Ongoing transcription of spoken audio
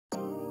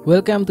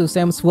Welcome to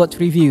Sam's Watch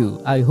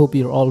Review. I hope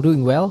you're all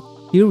doing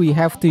well. Here we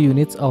have two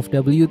units of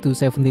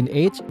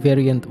W217H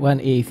variant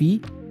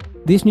 1AV.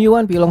 This new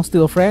one belongs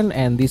to a friend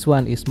and this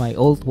one is my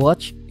old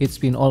watch. It's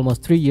been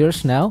almost 3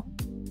 years now.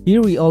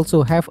 Here we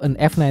also have an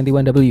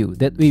F91W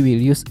that we will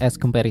use as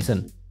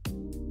comparison.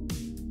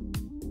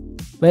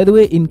 By the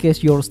way, in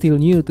case you're still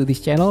new to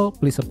this channel,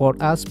 please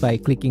support us by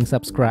clicking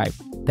subscribe.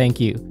 Thank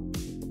you.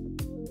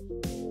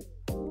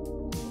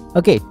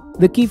 Okay,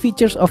 the key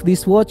features of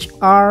this watch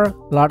are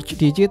large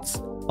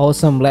digits,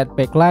 awesome LED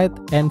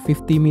backlight, and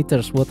 50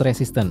 meters water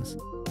resistance.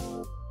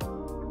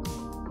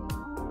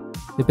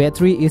 The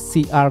battery is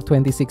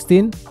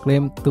CR2016,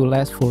 claimed to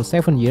last for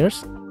 7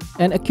 years,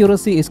 and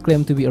accuracy is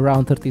claimed to be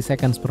around 30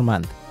 seconds per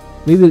month.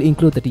 We will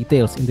include the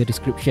details in the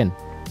description.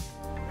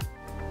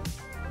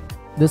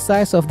 The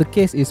size of the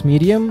case is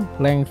medium,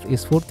 length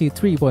is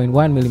 43.1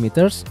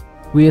 mm,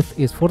 width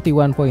is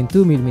 41.2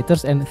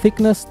 mm, and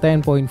thickness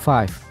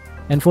 10.5.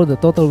 And for the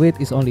total weight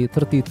is only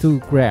 32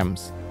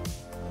 grams.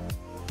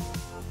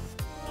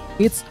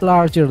 It's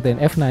larger than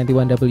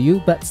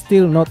F91W but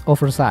still not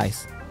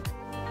oversized.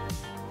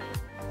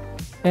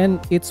 And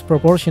it's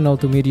proportional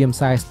to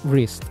medium-sized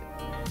wrist.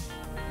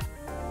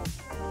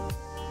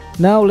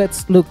 Now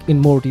let's look in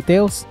more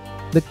details.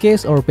 The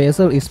case or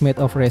bezel is made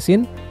of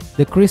resin.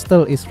 The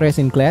crystal is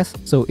resin glass,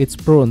 so it's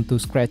prone to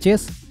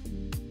scratches.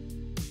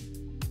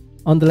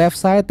 On the left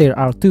side there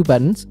are two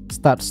buttons,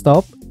 start,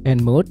 stop,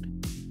 and mode.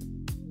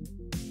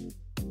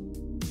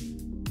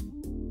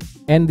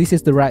 And this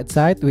is the right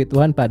side with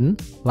one button,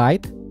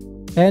 light.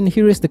 And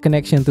here is the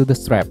connection to the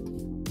strap.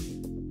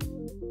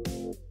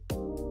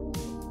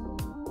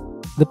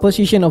 The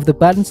position of the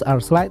buttons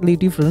are slightly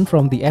different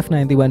from the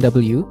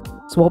F91W,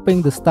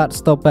 swapping the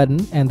start-stop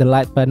button and the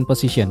light button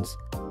positions.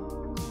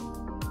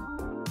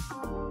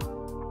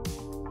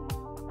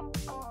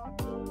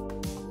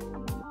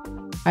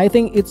 I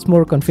think it's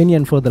more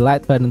convenient for the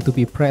light button to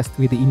be pressed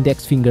with the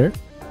index finger,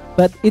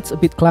 but it's a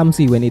bit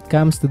clumsy when it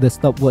comes to the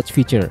stopwatch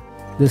feature.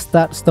 The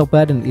start-stop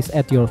button is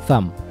at your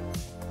thumb.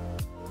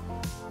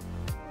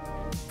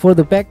 For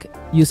the back,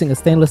 using a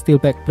stainless steel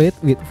backplate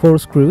with 4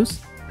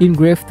 screws,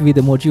 engraved with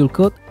the module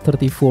code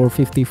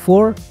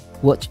 3454,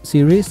 watch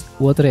series,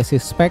 water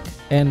resist spec,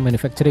 and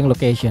manufacturing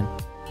location.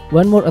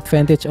 One more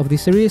advantage of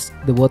this series,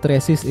 the water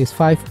resist is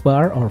 5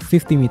 bar or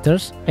 50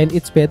 meters, and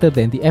it's better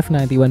than the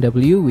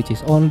F91W, which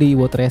is only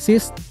water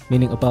resist,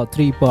 meaning about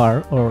 3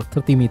 bar or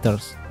 30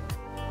 meters.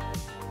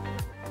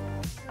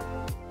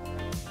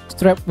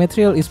 Strap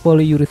material is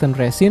polyurethane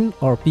resin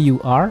or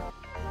PUR.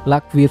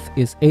 Lug width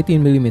is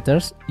 18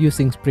 mm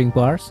using spring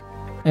bars,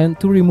 and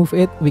to remove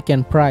it we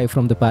can pry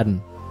from the button.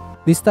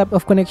 This type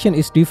of connection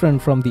is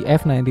different from the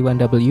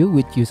F91W,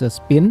 which uses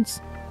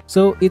pins,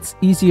 so it's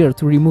easier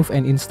to remove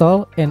and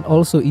install and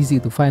also easy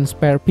to find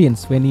spare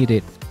pins when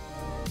needed.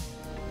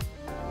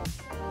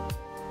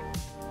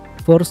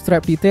 For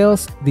strap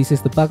details, this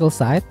is the buckle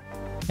side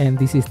and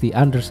this is the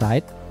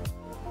underside.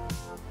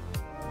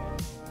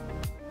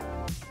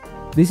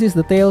 This is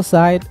the tail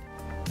side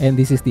and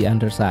this is the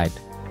underside.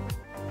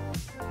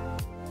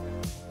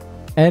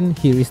 And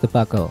here is the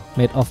buckle,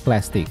 made of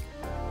plastic.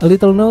 A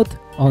little note,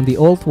 on the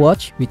old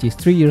watch, which is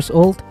 3 years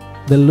old,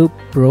 the loop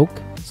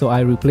broke, so I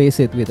replaced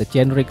it with a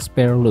generic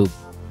spare loop.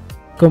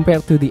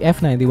 Compared to the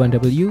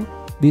F91W,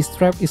 this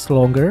strap is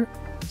longer,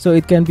 so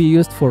it can be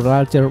used for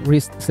larger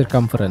wrist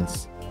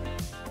circumference.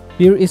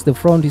 Here is the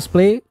front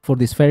display. For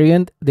this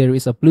variant, there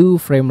is a blue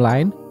frame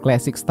line,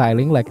 classic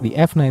styling like the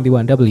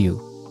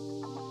F91W.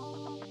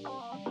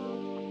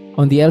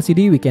 On the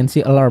LCD, we can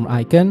see alarm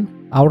icon,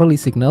 hourly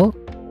signal,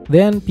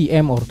 then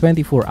PM or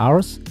 24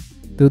 hours.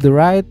 To the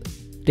right,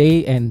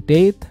 day and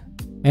date,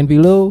 and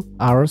below,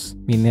 hours,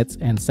 minutes,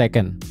 and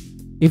second.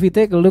 If we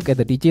take a look at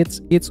the digits,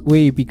 it's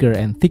way bigger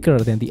and thicker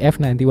than the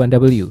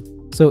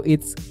F91W, so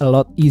it's a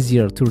lot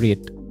easier to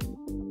read.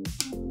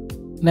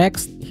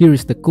 Next, here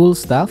is the cool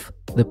stuff,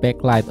 the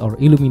backlight or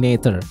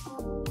illuminator.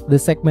 The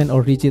segment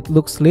or digit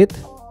looks lit,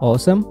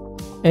 awesome,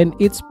 and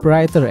it's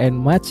brighter and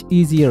much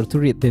easier to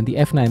read than the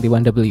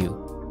F91W.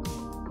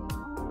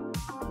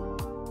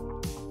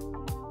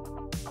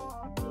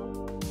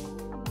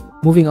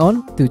 Moving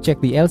on, to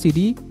check the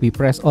LCD, we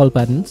press all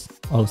buttons,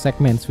 all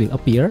segments will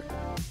appear.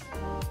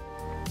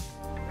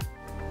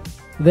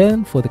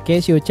 Then for the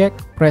Casio check,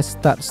 press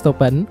start stop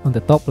button on the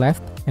top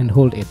left and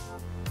hold it.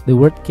 The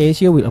word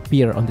Casio will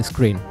appear on the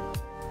screen.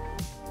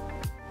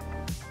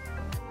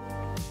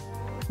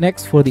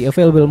 Next, for the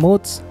available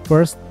modes,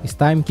 first is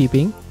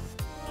timekeeping.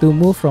 To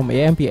move from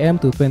AM/PM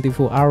to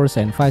 24 hours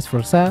and vice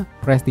versa,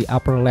 press the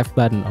upper left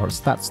button or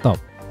start stop.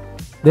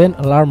 Then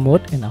alarm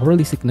mode and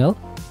hourly signal.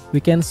 We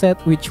can set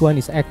which one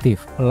is active,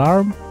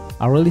 alarm,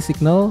 hourly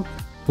signal,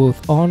 both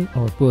on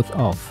or both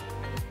off.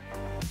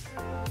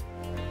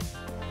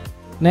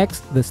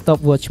 Next, the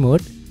stopwatch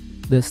mode.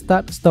 The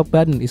start-stop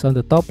button is on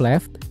the top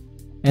left,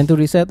 and to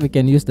reset we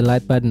can use the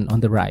light button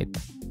on the right.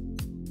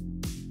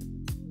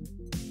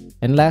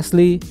 And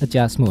lastly,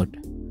 adjust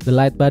mode. The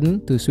light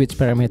button to switch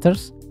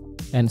parameters,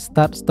 and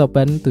start-stop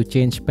button to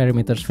change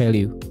parameters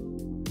value.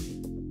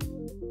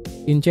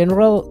 In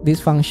general, these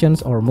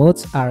functions or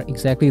modes are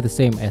exactly the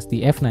same as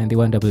the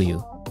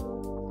F91W.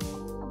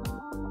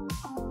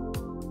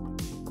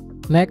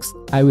 Next,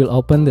 I will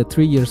open the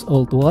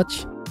 3-year-old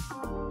watch.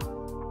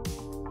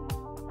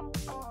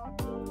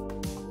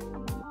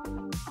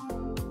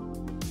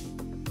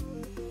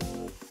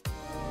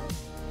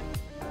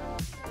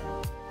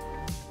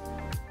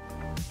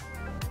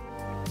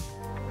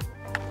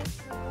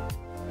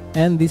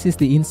 And this is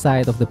the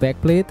inside of the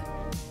backplate.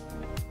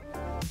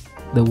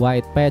 The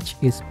white patch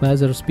is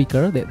buzzer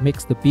speaker that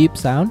makes the beep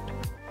sound,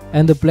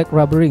 and the black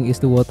rubbering is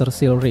the water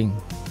seal ring.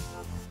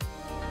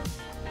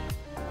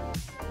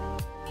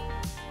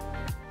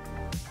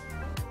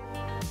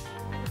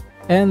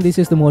 And this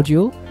is the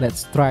module.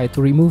 Let's try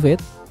to remove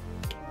it.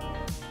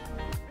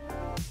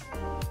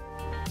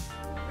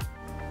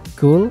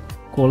 Cool,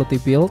 quality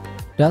build,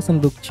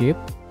 doesn't look cheap.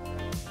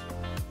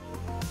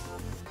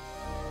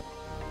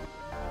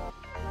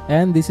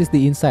 And this is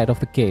the inside of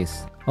the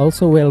case,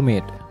 also well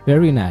made,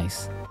 very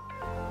nice.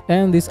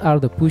 And these are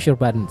the pusher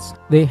buttons,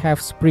 they have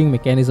spring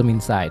mechanism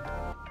inside.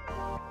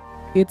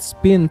 It's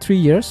been 3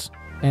 years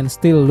and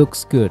still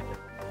looks good,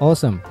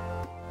 awesome.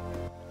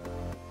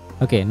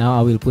 Okay, now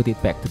I will put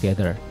it back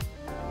together.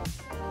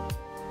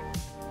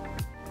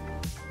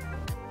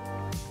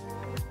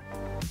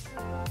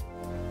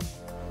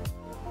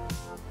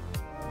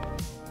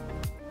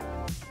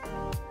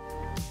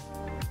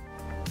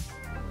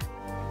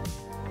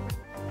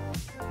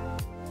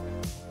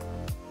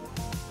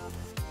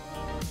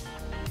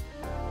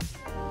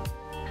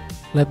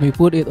 Let me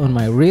put it on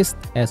my wrist.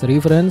 As a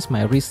reference,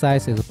 my wrist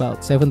size is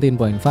about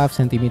 17.5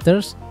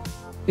 centimeters.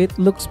 It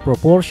looks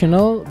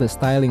proportional, the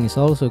styling is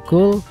also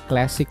cool,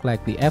 classic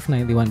like the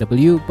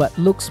F91W, but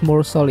looks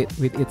more solid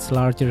with its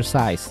larger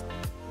size.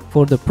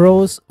 For the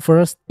pros,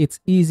 first, it's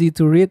easy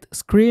to read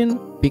screen,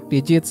 big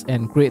digits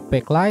and great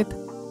backlight.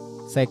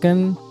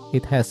 Second,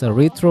 it has a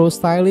retro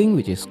styling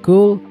which is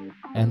cool.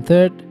 And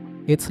third,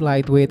 it's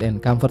lightweight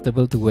and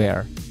comfortable to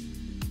wear.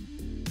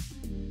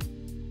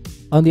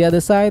 On the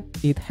other side,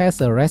 it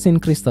has a resin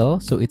crystal,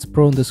 so it's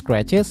prone to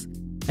scratches.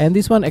 And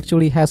this one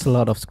actually has a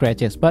lot of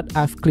scratches, but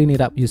I've cleaned it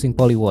up using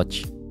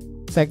Polywatch.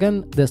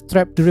 Second, the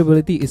strap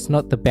durability is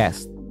not the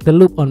best. The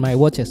loop on my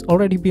watch has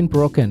already been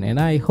broken and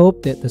I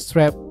hope that the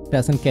strap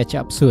doesn't catch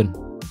up soon.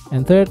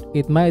 And third,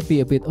 it might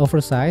be a bit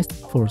oversized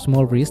for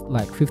small wrist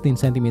like 15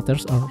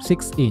 centimeters or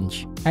 6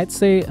 inch. I'd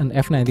say an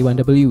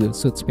F91W will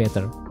suit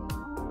better.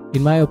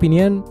 In my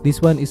opinion,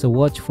 this one is a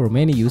watch for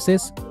many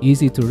uses,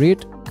 easy to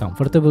read,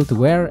 comfortable to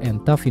wear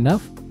and tough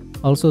enough.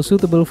 Also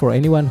suitable for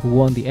anyone who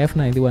wants the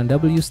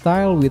F91W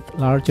style with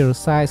larger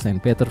size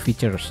and better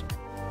features.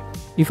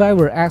 If I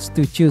were asked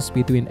to choose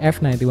between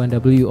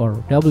F91W or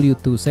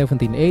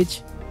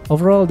W217H,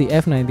 overall the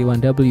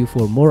F91W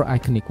for more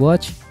iconic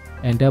watch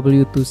and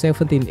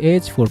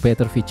W217H for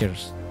better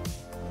features.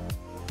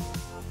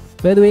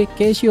 By the way,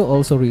 Casio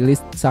also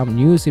released some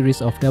new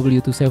series of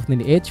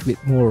W217H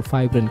with more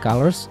vibrant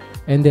colors,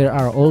 and there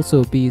are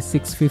also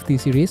B650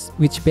 series,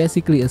 which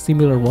basically a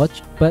similar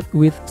watch but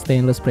with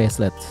stainless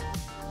bracelets.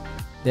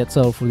 That's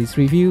all for this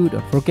review.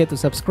 Don't forget to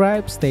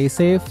subscribe, stay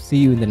safe, see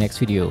you in the next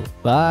video.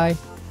 Bye!